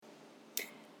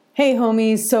Hey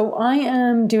homies, so I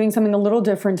am doing something a little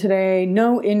different today.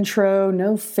 No intro,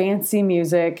 no fancy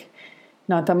music.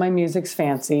 Not that my music's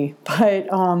fancy,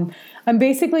 but I'm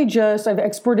basically I've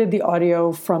exported the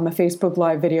audio from a Facebook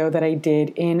Live video that I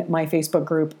did in my Facebook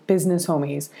group, Business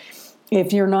Homies.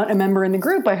 If you're not a member in the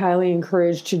group, I highly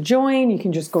encourage to join. You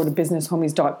can just go to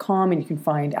businesshomies.com and you can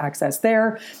find access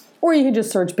there, or you can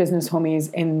just search Business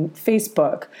Homies in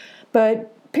Facebook.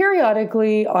 But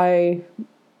periodically, I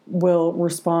will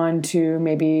respond to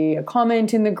maybe a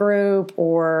comment in the group,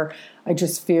 or I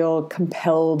just feel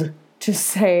compelled to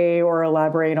say or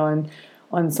elaborate on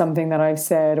something that I've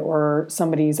said or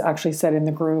somebody's actually said in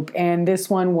the group. And this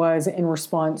one was in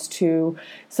response to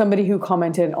somebody who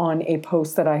commented on a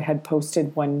post that I had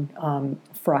posted one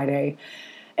Friday.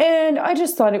 And I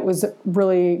just thought it was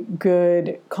really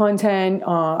good content.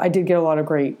 I did get a lot of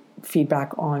great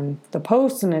feedback on the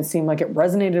post, and it seemed like it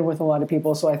resonated with a lot of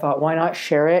people. So I thought, why not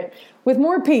share it with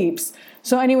more peeps?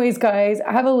 So anyways, guys,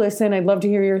 have a listen. I'd love to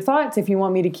hear your thoughts if you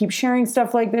want me to keep sharing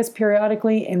stuff like this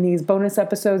periodically in these bonus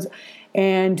episodes.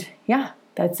 And yeah,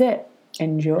 that's it.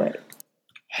 Enjoy.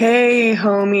 Hey,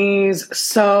 homies.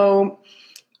 So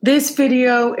this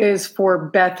video is for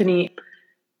Bethany,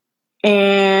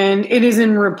 and it is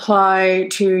in reply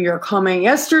to your comment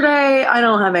yesterday. I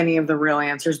don't have any of the real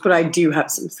answers, but I do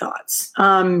have some thoughts.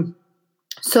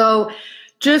 So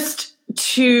just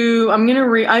to, I'm going to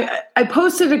read, I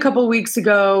posted a couple weeks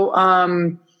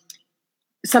ago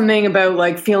something about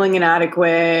like feeling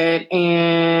inadequate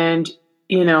and,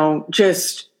 why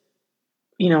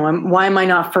am I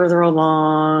not further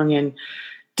along and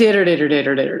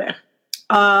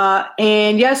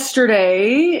and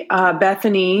yesterday,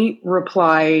 Bethany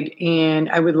replied, and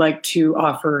I would like to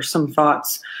offer some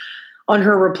thoughts on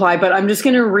her reply, but I'm just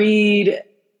going to read,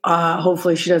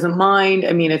 hopefully she doesn't mind.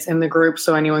 I mean, it's in the group,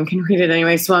 so anyone can read it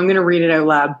anyway. So I'm going to read it out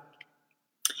loud.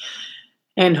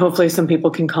 And hopefully some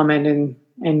people can comment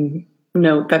and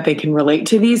note that they can relate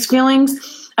to these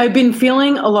feelings. I've been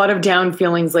feeling a lot of down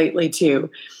feelings lately too.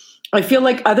 I feel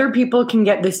like other people can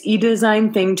get this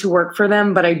e-design thing to work for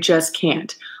them, but I just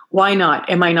can't. Why not?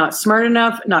 Am I not smart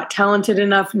enough, not talented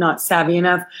enough, not savvy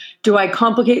enough? Do I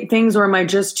complicate things, or am I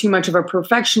just too much of a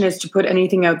perfectionist to put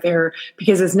anything out there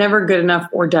because it's never good enough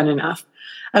or done enough?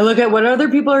 I look at what other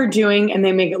people are doing and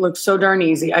they make it look so darn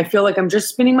easy. I feel like I'm just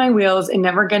spinning my wheels and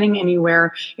never getting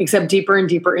anywhere except deeper and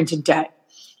deeper into debt.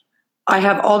 I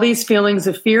have all these feelings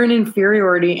of fear and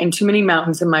inferiority and too many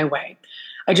mountains in my way.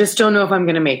 I just don't know if I'm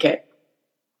going to make it.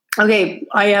 Okay,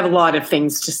 I have a lot of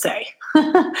things to say.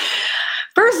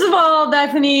 First of all,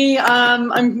 Bethany,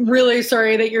 I'm really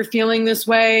sorry that you're feeling this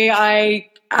way. I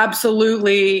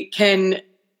absolutely can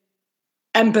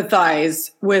empathize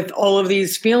with all of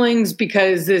these feelings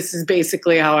because this is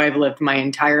basically how I've lived my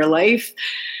entire life.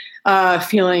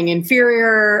 Feeling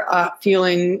inferior,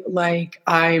 feeling like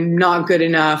I'm not good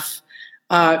enough,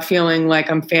 feeling like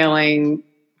I'm failing,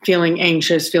 feeling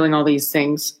anxious, feeling all these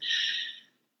things.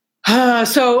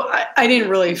 So I didn't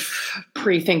really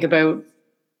pre-think about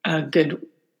a good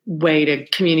way to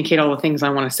communicate all the things I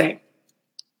want to say.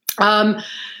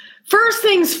 First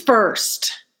things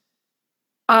first,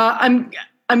 I'm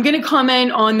going to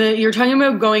comment on you're talking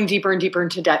about going deeper and deeper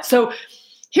into debt. So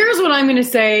here's what I'm going to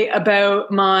say about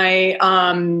my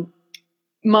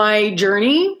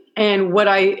journey and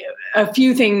a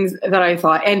few things that I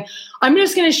thought. And I'm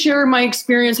just going to share my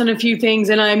experience on a few things.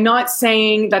 And I'm not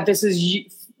saying that this is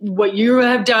what you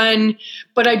have done,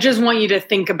 but I just want you to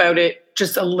think about it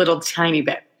just a little tiny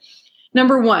bit.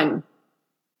 Number one,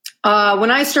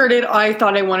 when I started, I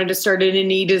thought I wanted to start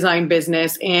an e-design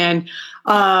business. And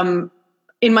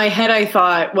in my head, I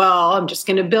thought, well, I'm just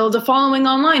going to build a following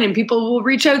online and people will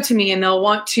reach out to me and they'll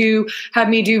want to have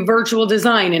me do virtual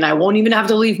design and I won't even have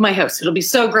to leave my house. It'll be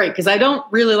so great because I don't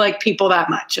really like people that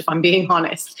much, if I'm being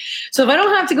honest. So if I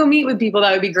don't have to go meet with people,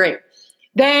 that would be great.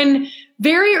 Then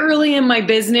very early in my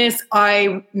business,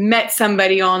 I met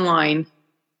somebody online.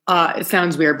 It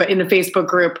sounds weird, but in a Facebook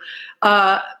group.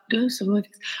 And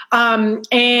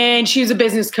she's a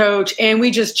business coach, and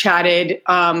we just chatted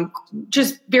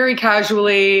just very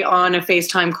casually on a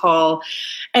FaceTime call.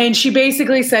 And she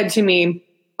basically said to me,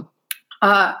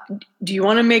 do you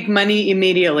want to make money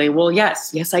immediately? Well,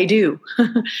 yes, I do.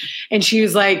 And she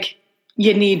was like,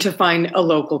 you need to find a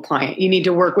local client. You need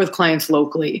to work with clients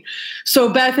locally. So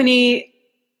Bethany,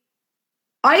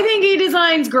 I think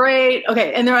e-design's great.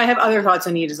 Okay. And I have other thoughts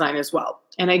on e-design as well.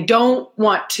 And I don't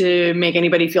want to make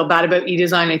anybody feel bad about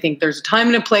e-design. I think there's a time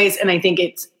and a place, and I think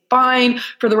it's fine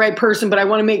for the right person, but I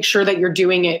want to make sure that you're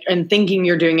doing it and thinking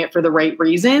you're doing it for the right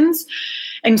reasons.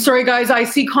 And sorry, guys, I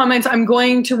see comments. I'm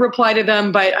going to reply to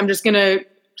them, but I'm just going to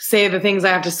say the things I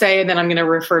have to say, and then I'm going to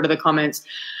refer to the comments.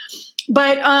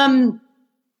 But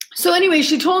so anyway,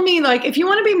 she told me, like, if you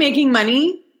want to be making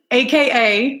money,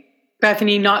 AKA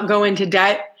Bethany, not go into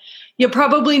debt, you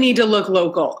probably need to look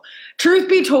local. Truth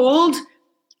be told,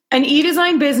 an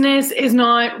e-design business is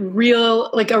not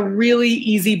like a really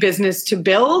easy business to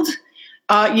build.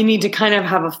 You need to kind of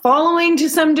have a following to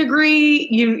some degree.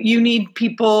 You need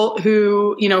people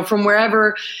who, from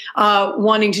wherever,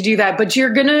 wanting to do that. But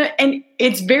and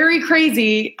it's very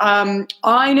crazy.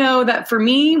 I know that for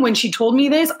me, when she told me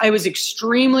this, I was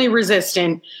extremely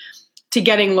resistant to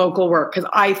getting local work because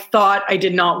I thought I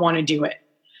did not want to do it.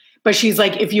 But she's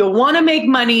like, if you want to make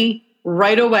money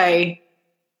right away,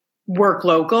 work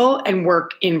local and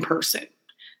work in person.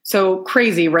 So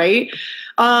crazy, right?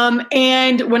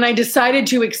 And when I decided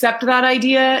to accept that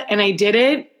idea and I did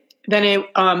it, then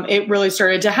it really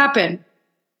started to happen.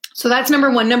 So that's number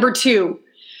one. Number two,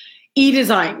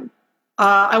 e-design.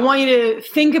 I want you to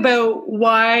think about,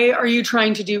 why are you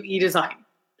trying to do e-design?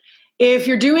 If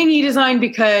you're doing e-design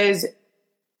because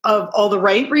of all the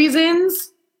right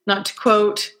reasons, not to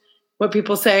quote what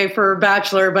people say for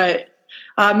Bachelor, but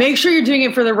make sure you're doing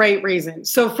it for the right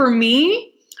reasons. So for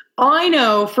me, I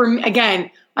know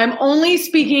again, I'm only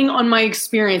speaking on my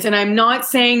experience, and I'm not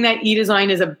saying that e-design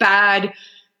is a bad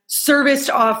service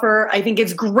to offer. I think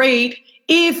it's great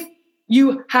if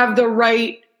you have the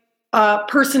right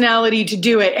personality to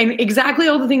do it. And exactly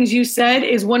all the things you said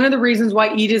is one of the reasons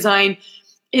why e-design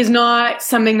is not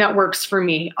something that works for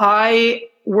me. I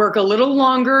work a little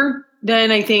longer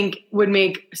than I think would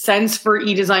make sense for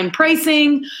e-design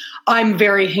pricing. I'm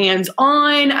very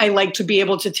hands-on. I like to be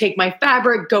able to take my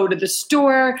fabric, go to the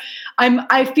store.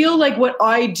 I feel like what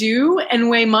I do and the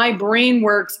way my brain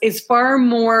works is far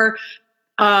more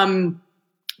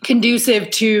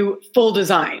conducive to full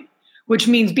design, which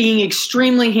means being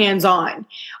extremely hands-on.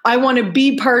 I want to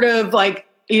be part of, like,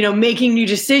 making new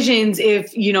decisions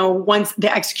if, once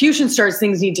the execution starts,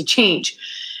 things need to change.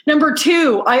 Number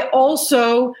two, I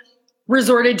also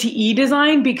resorted to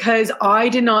e-design because I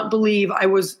did not believe I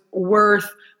was worth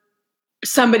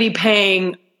somebody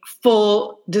paying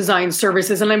full design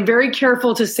services. And I'm very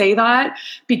careful to say that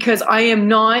because I am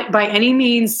not by any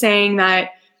means saying that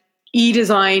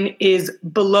e-design is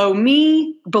below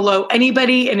me, below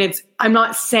anybody. And I'm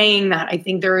not saying that. I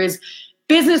think there is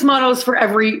business models for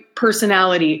every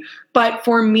personality. But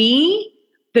for me,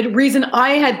 the reason I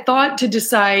had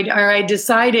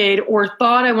decided or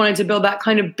thought I wanted to build that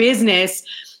kind of business,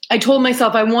 I told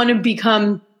myself I want to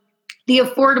become the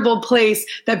affordable place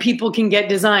that people can get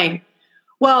design.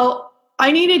 Well,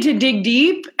 I needed to dig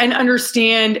deep and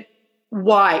understand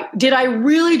why. Did I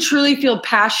really, truly feel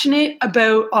passionate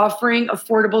about offering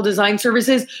affordable design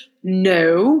services?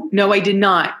 No, I did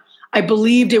not. I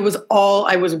believed it was all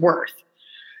I was worth.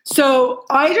 So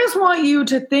I just want you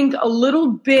to think a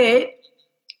little bit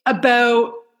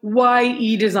about why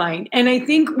e-design. And I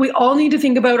think we all need to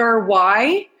think about our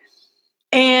why.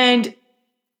 And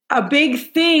a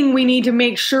big thing we need to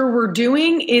make sure we're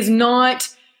doing is not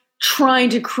trying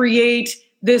to create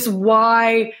this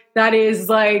why that is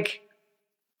like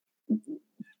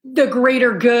the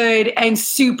greater good and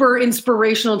super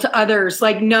inspirational to others.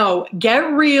 Like, no, get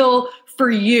real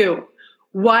for you.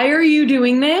 Why are you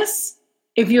doing this?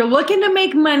 If you're looking to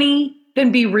make money, then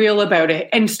be real about it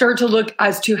and start to look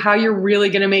as to how you're really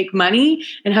going to make money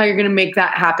and how you're going to make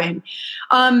that happen.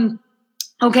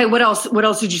 Okay, what else? What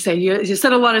else did you say? You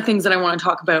said a lot of things that I want to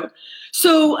talk about.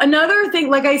 So another thing,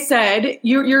 like I said,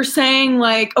 you're saying,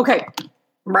 like, okay,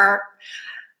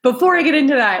 before I get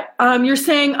into that, you're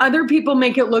saying other people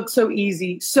make it look so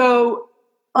easy. So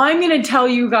I'm going to tell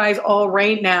you guys all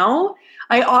right now,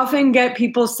 I often get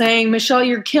people saying, Michelle,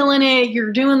 you're killing it.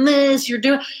 You're doing this.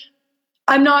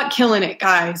 I'm not killing it,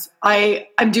 guys.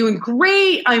 I'm doing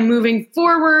great. I'm moving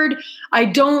forward.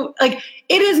 It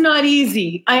is not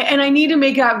easy. I need to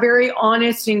make that very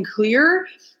honest and clear.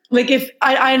 Like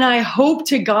I hope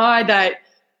to God that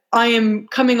I am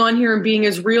coming on here and being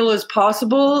as real as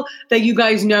possible, that you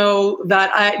guys know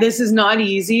that this is not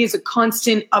easy. It's a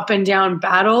constant up and down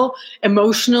battle,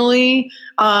 emotionally,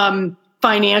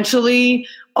 financially,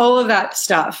 all of that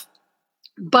stuff.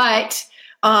 But,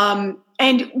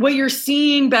 and what you're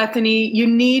seeing, Bethany, you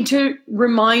need to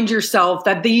remind yourself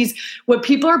that what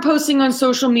people are posting on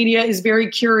social media is very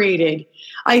curated.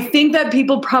 I think that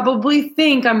people probably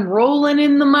think I'm rolling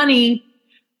in the money.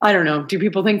 I don't know. Do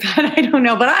people think that? I don't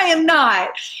know, but I am not.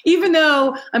 Even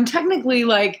though I'm technically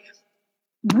like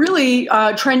really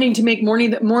trending to make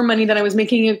more money than I was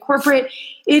making in corporate.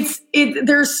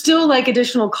 There's still like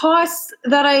additional costs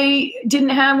that I didn't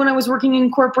have when I was working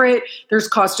in corporate. There's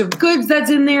cost of goods that's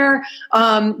in there.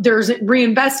 There's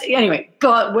reinvest. Anyway,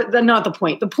 but not the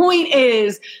point. The point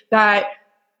is that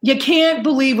you can't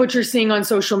believe what you're seeing on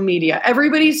social media.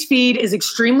 Everybody's feed is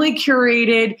extremely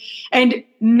curated, and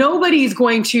nobody's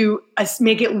going to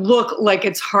make it look like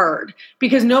it's hard,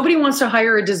 because nobody wants to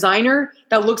hire a designer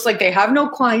that looks like they have no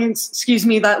clients,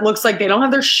 that looks like they don't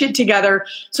have their shit together.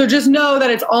 So just know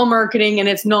that it's all marketing, and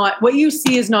it's not, what you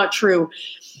see is not true.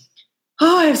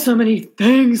 Oh, I have so many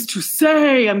things to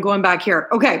say. I'm going back here.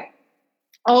 Okay.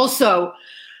 Also,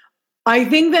 I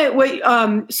think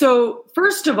that so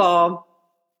first of all,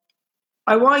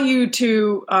 I want you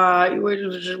to,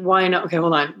 why not? Okay,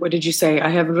 hold on. What did you say?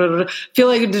 Feel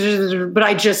like, but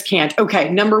I just can't. Okay,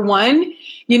 number one,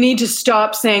 you need to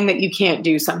stop saying that you can't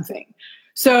do something.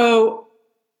 So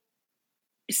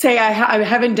say I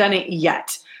haven't done it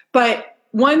yet. But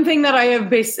one thing that I have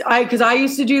because I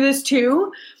used to do this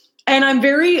too, and I'm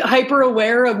very hyper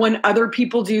aware of when other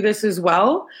people do this as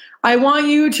well. I want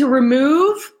you to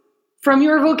remove from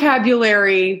your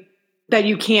vocabulary that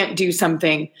you can't do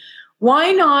something.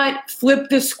 Why not flip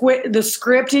the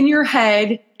script in your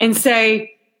head and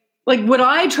say, like, what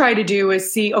I try to do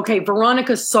is see, okay,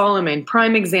 Veronica Solomon,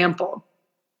 prime example.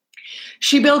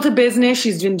 She built a business.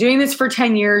 She's been doing this for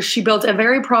 10 years. She built a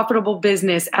very profitable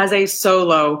business as a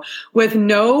solo with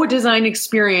no design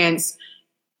experience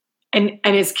and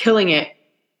is killing it.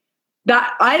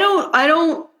 That I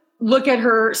don't look at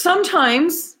her.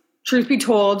 Sometimes, truth be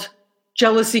told,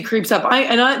 jealousy creeps up.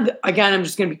 I'm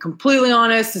just going to be completely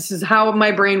honest. This is how my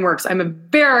brain works. I am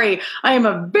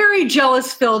a very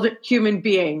jealous-filled human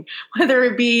being, whether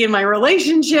it be in my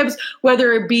relationships,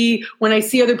 whether it be when I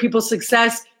see other people's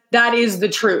success. That is the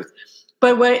truth.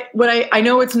 But what I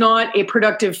know it's not a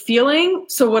productive feeling.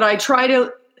 So what I try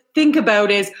to think about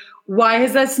is, why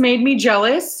has this made me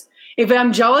jealous? If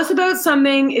I'm jealous about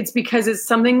something, it's because it's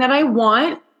something that I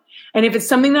want. And if it's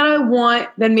something that I want,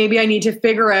 then maybe I need to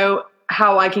figure out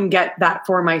how I can get that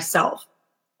for myself.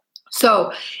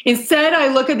 So instead, I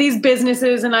look at these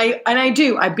businesses and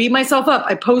I beat myself up.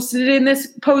 I posted it in this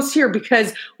post here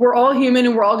because we're all human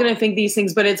and we're all going to think these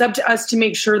things, but it's up to us to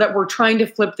make sure that we're trying to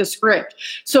flip the script.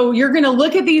 So you're going to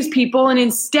look at these people and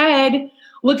instead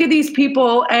look at these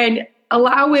people and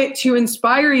allow it to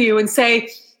inspire you and say,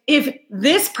 if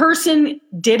this person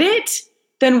did it,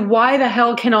 then why the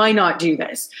hell can I not do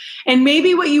this? And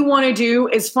maybe what you want to do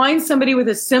is find somebody with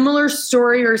a similar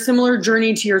story or a similar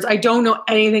journey to yours. I don't know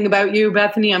anything about you,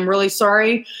 Bethany. I'm really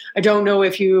sorry. I don't know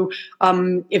if you,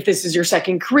 if this is your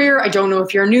second career. I don't know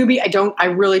if you're a newbie. I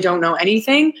really don't know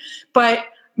anything. But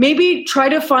maybe try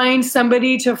to find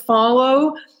somebody to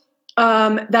follow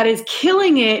that is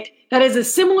killing it, that has a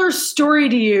similar story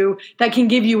to you, that can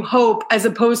give you hope as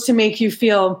opposed to make you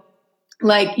feel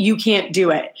like you can't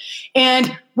do it.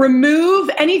 And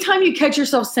remove, anytime you catch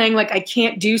yourself saying like, I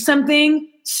can't do something,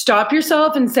 stop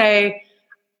yourself and say,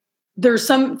 for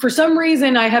some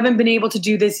reason, I haven't been able to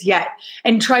do this yet.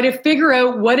 And try to figure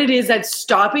out what it is that's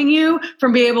stopping you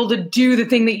from being able to do the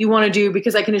thing that you want to do,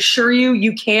 because I can assure you,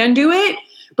 you can do it,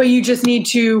 but you just need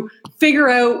to figure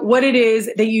out what it is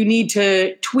that you need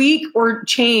to tweak or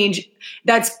change.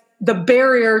 That's the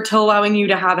barrier to allowing you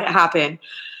to have it happen.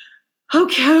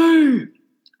 Okay.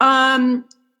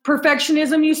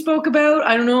 Perfectionism you spoke about.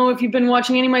 I don't know if you've been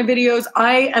watching any of my videos.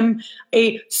 I am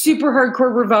a super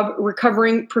hardcore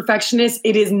recovering perfectionist.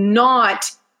 It is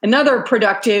not another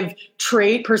productive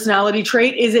trait, personality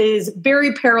trait. It is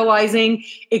very paralyzing.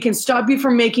 It can stop you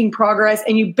from making progress.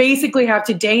 And you basically have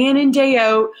to, day in and day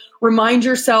out, remind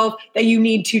yourself that you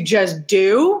need to just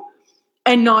do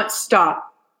and not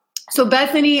stop. So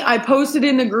Bethany, I posted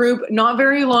in the group not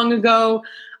very long ago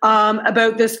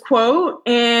about this quote,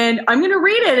 and I'm going to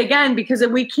read it again because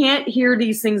we can't hear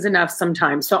these things enough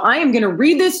sometimes. So I am going to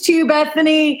read this to you,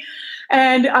 Bethany,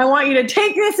 and I want you to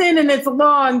take this in, and it's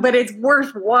long, but it's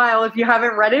worthwhile if you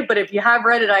haven't read it. But if you have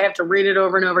read it, I have to read it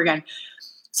over and over again.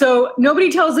 So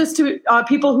nobody tells this to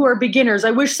people who are beginners.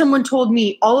 I wish someone told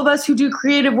me. All of us who do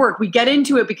creative work, we get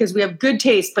into it because we have good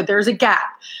taste, but there's a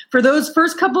gap. For those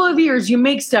first couple of years, you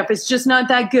make stuff. It's just not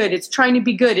that good. It's trying to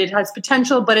be good. It has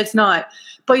potential, but it's not.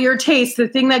 But your taste, the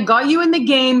thing that got you in the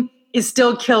game, is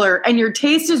still killer. And your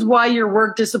taste is why your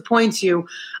work disappoints you.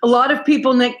 A lot of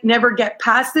people never get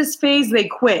past this phase. They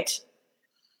quit.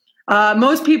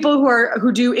 Most people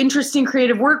who do interesting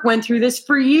creative work went through this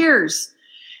for years.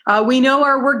 We know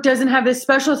our work doesn't have this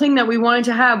special thing that we wanted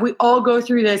to have. We all go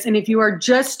through this. And if you are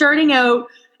just starting out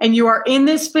and you are in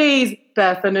this phase,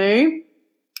 Bethany,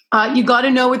 You got to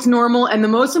know it's normal. And the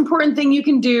most important thing you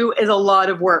can do is a lot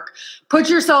of work. Put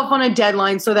yourself on a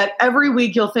deadline so that every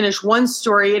week you'll finish one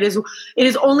story. It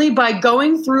is only by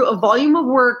going through a volume of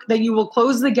work that you will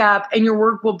close the gap and your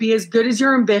work will be as good as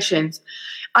your ambitions.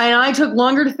 And I took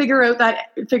longer to figure that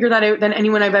out than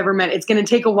anyone I've ever met. It's going to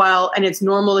take a while, and it's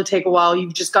normal to take a while.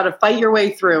 You've just got to fight your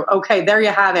way through. Okay, there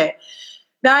you have it.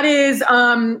 That is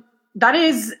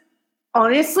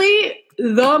honestly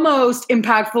the most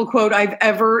impactful quote I've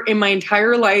ever in my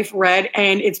entire life read.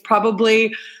 And it's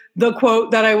probably the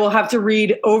quote that I will have to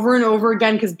read over and over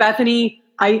again because, Bethany,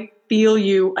 I feel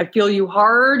you. I feel you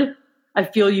hard. I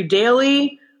feel you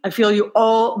daily. I feel you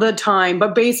all the time.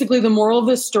 But basically, the moral of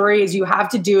this story is you have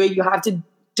to do it. You have to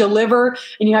deliver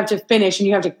and you have to finish and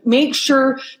you have to make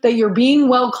sure that you're being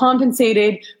well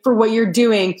compensated for what you're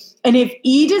doing. And if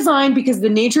e-design, because the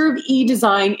nature of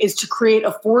e-design is to create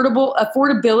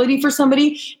affordability for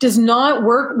somebody, does not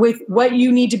work with what you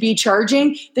need to be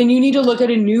charging, then you need to look at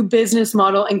a new business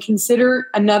model and consider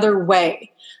another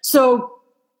way. So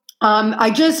I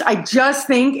just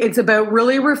think it's about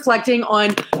really reflecting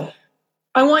on,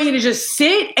 I want you to just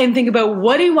sit and think about,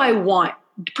 what do I want?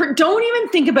 Don't even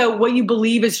think about what you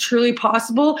believe is truly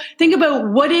possible. Think about,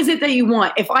 what is it that you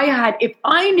want? If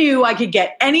I knew I could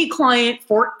get any client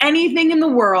for anything in the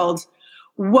world,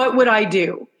 what would I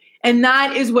do? And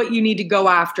that is what you need to go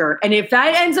after. And if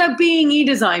that ends up being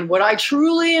e-design, what I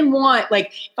truly want, like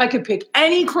if I could pick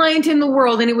any client in the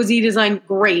world and it was e-design,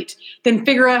 great. Then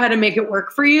figure out how to make it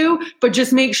work for you. But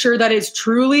just make sure that it's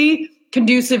truly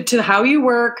conducive to how you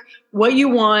work, what you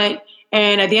want.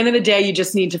 And at the end of the day, you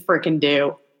just need to freaking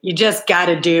do. You just got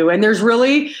to do. And there's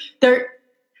really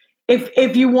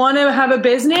if you want to have a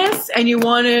business and you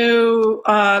want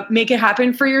to make it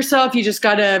happen for yourself,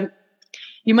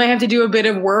 you might have to do a bit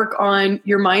of work on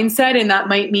your mindset. And that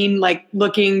might mean like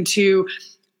looking to,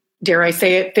 dare I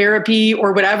say it, therapy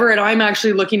or whatever. And I'm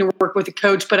actually looking to work with a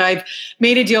coach, but I've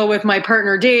made a deal with my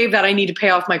partner, Dave, that I need to pay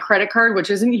off my credit card,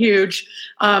 which isn't huge.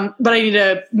 But I need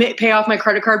to pay off my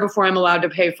credit card before I'm allowed to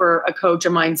pay for a coach, a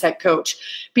mindset coach.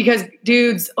 Because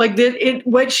dudes, like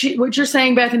what you're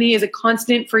saying, Bethany, is a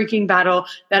constant freaking battle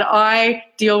that I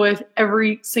deal with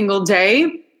every single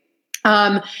day.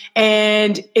 And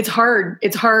it's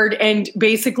hard. And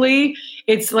basically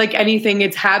it's like anything,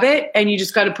 it's habit, and you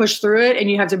just got to push through it, and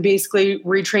you have to basically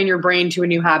retrain your brain to a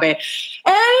new habit.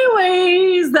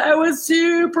 Anyways, that was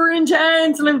super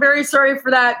intense and I'm very sorry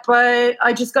for that, but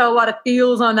I just got a lot of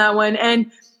feels on that one.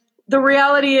 And the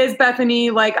reality is,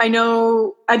 Bethany, like, I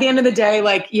know at the end of the day,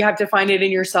 like, you have to find it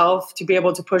in yourself to be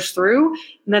able to push through.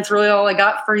 And that's really all I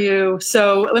got for you.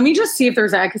 So let me just see if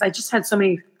there's that, because I just had so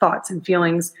many thoughts and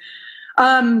feelings.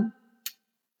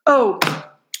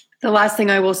 The last thing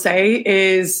I will say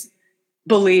is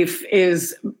belief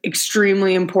is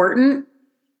extremely important.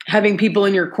 Having people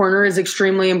in your corner is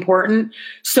extremely important.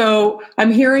 So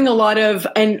I'm hearing a lot of,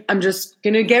 and I'm just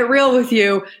going to get real with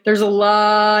you, there's a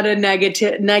lot of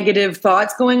negative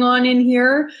thoughts going on in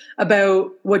here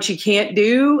about what you can't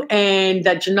do and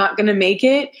that you're not going to make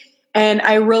it. And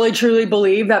I really, truly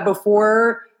believe that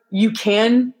before you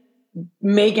can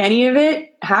make any of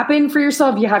it happen for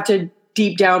yourself, you have to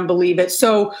deep down believe it.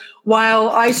 So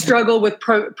while I struggle with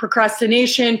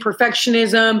procrastination,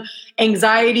 perfectionism,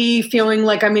 anxiety, feeling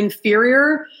like I'm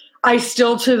inferior, I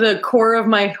still, to the core of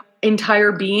my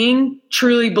entire being,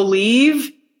 truly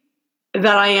believe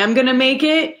that I am going to make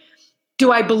it.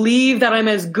 Do I believe that I'm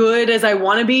as good as I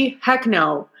want to be? Heck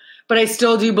no. But I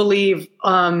still do believe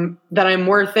that I'm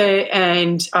worth it,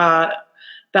 and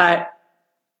that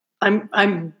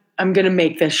I'm going to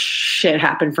make this shit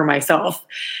happen for myself.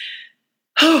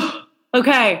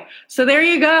 Okay, so there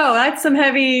you go. That's some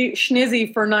heavy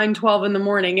schnizzy for 9:12 in the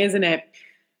morning, isn't it?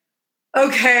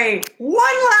 Okay,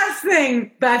 one last thing,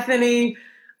 Bethany.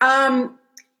 I've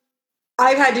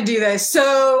had to do this.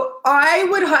 So I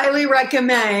would highly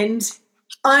recommend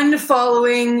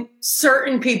unfollowing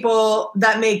certain people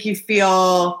that make you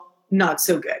feel not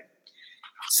so good.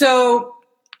 So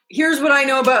here's what I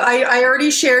know about, I already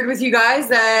shared with you guys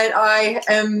that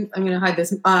I'm going to hide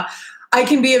this. I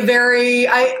can be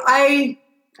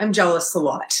I'm jealous a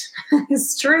lot.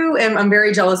 It's true. And I'm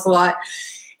very jealous a lot.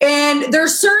 And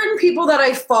there's certain people that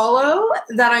I follow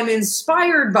that I'm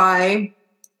inspired by.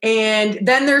 And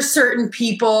then there's certain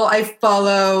people I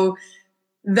follow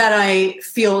that I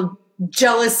feel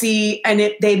jealousy,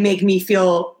 and they make me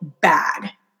feel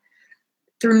bad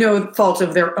through no fault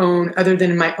of their own, other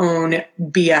than my own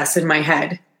BS in my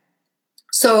head.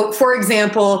 So, for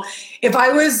example, maybe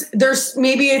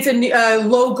it's a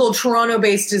local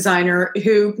Toronto-based designer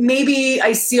who maybe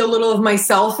I see a little of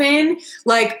myself in,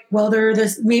 like, well,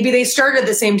 maybe they started at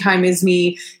the same time as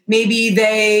me. Maybe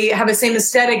they have the same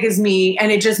aesthetic as me,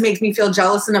 and it just makes me feel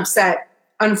jealous and upset.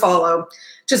 Unfollow.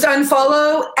 Just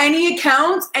unfollow any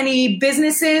accounts, any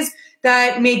businesses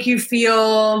that make you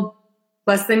feel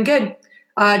less than good.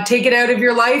 Take it out of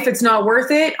your life. It's not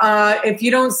worth it. If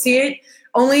you don't see it,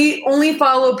 only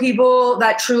follow people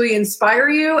that truly inspire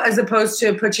you, as opposed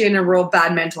to put you in a real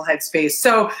bad mental headspace.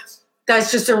 So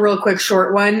that's just a real quick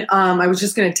short one. I was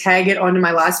just going to tag it onto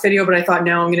my last video, but I thought,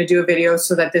 no, I'm going to do a video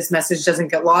so that this message doesn't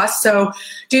get lost. So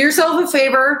do yourself a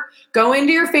favor. Go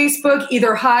into your Facebook,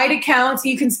 either hide accounts.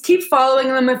 You can keep following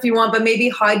them if you want, but maybe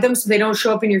hide them so they don't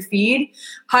show up in your feed.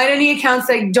 Hide any accounts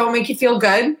that don't make you feel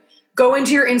good. Go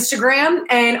into your Instagram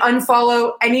and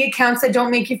unfollow any accounts that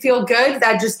don't make you feel good,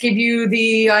 that just give you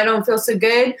the I don't feel so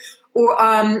good,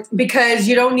 or because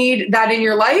you don't need that in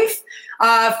your life.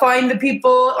 Find the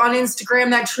people on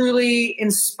Instagram that truly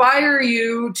inspire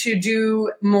you to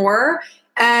do more,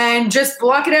 and just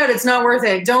block it out. It's not worth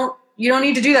it. You don't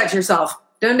need to do that to yourself.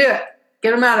 Don't do it.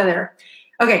 Get them out of there.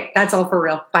 Okay, that's all for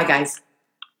real. Bye, guys.